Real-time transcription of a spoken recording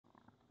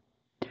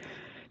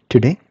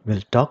Today,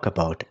 we'll talk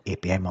about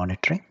API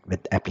monitoring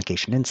with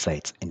application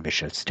insights in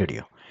Visual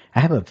Studio.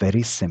 I have a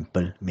very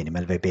simple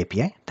minimal web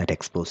API that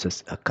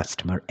exposes a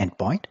customer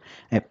endpoint.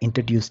 I've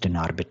introduced an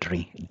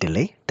arbitrary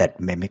delay that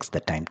mimics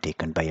the time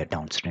taken by a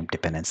downstream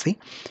dependency.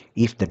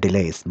 If the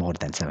delay is more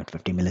than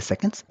 750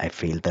 milliseconds, I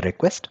fail the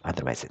request,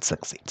 otherwise it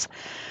succeeds.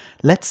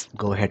 Let's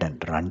go ahead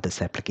and run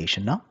this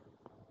application now.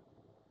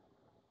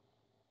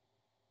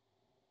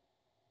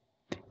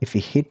 If we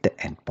hit the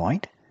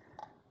endpoint,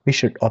 we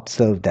should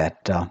observe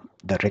that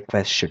the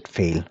request should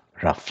fail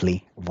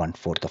roughly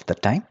 1/4 of the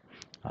time.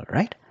 All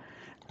right.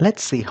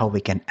 Let's see how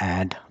we can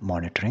add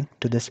monitoring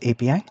to this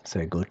API. So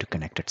I go to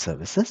Connected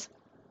Services.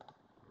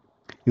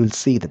 You'll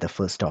see that the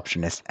first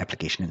option is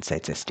Application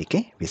Insights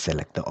SDK. We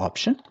select the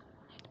option.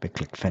 We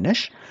click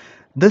Finish.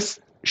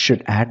 This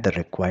should add the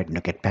required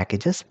NuGet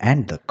packages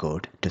and the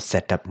code to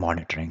set up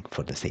monitoring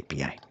for this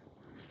API.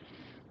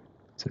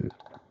 So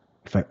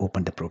if I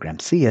open the program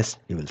CS,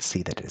 you will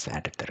see that it has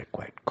added the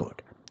required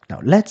code. Now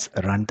let's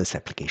run this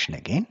application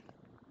again.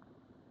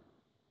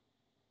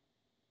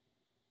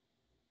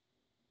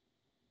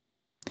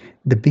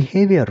 The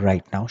behavior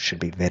right now should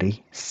be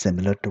very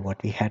similar to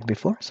what we had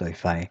before. So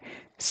if I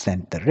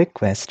send the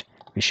request,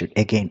 we should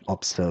again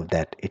observe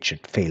that it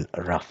should fail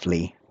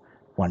roughly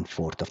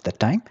 1/4 of the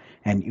time.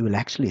 And you will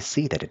actually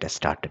see that it has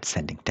started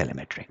sending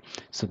telemetry.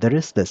 So there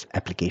is this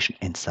application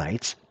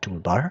insights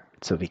toolbar.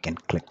 So we can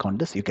click on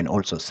this. You can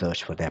also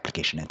search for the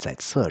application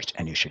insights search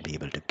and you should be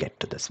able to get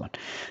to this one.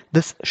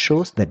 This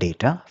shows the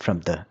data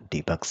from the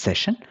debug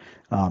session.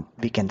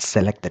 We can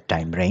select the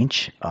time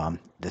range.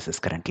 This is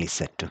currently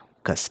set to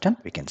custom.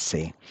 We can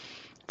say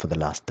for the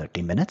last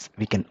 30 minutes.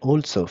 We can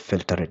also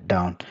filter it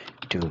down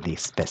to the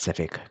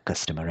specific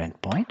customer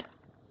endpoint.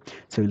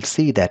 So you'll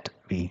see that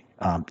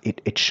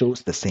it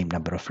shows the same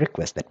number of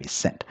requests that we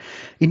sent.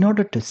 In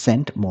order to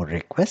send more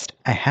requests,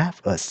 I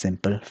have a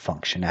simple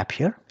function app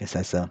here. This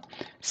has a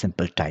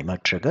simple timer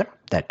trigger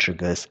that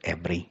triggers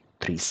every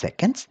 3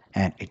 seconds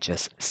and it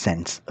just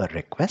sends a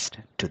request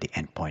to the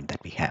endpoint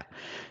that we have.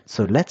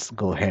 So let's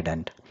go ahead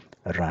and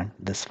run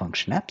this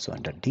function app. So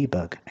under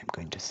debug, I'm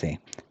going to say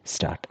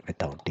start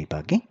without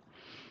debugging.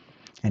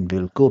 And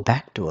we'll go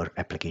back to our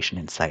application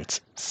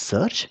insights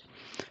search.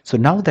 So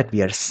now that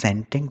we are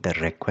sending the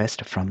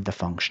request from the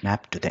function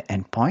app to the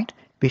endpoint,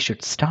 we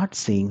should start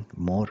seeing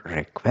more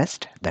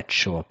requests that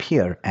show up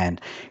here,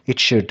 and it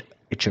should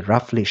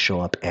roughly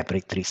show up every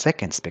 3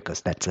 seconds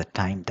because that's the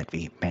time that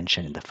we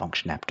mentioned in the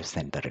function app to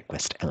send the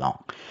request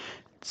along.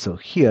 So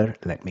here,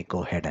 let me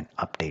go ahead and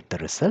update the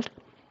result.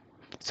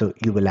 So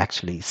you will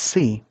actually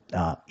see,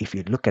 if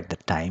you look at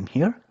the time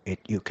here,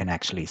 you can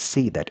actually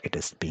see that it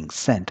is being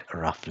sent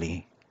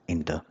roughly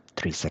in the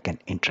 3-second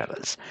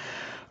intervals.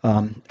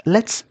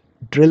 Let's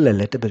drill a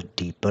little bit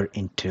deeper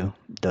into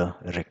the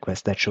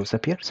request that shows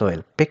up here. So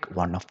I'll pick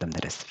one of them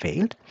that has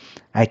failed.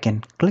 I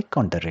can click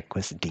on the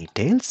request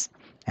details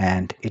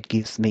and it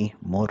gives me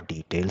more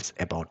details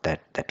about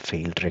that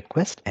failed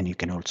request. And you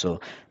can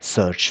also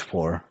search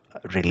for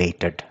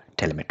related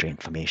telemetry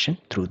information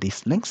through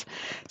these links.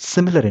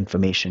 Similar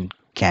information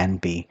can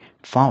be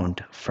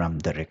found from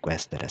the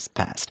request that has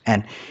passed.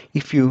 And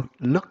if you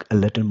look a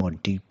little more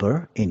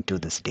deeper into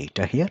this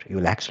data here, you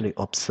will actually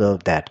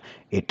observe that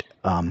it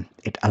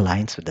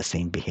aligns with the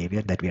same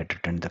behavior that we had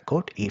written in the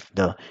code. If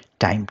the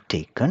time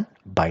taken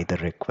by the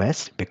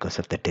request because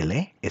of the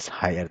delay is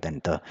higher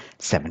than the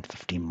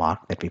 750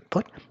 mark that we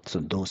put, so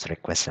those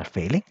requests are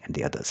failing and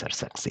the others are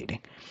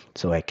succeeding.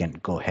 So I can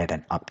go ahead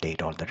and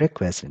update all the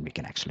requests and we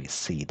can actually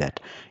see that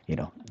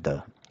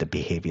the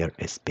behavior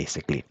is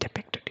basically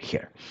depicted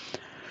here.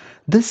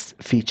 This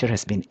feature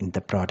has been in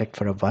the product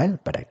for a while,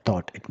 but I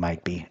thought it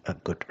might be a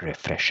good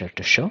refresher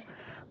to show.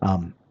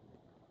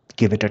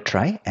 Give it a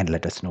try and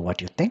let us know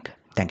what you think.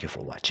 Thank you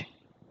for watching.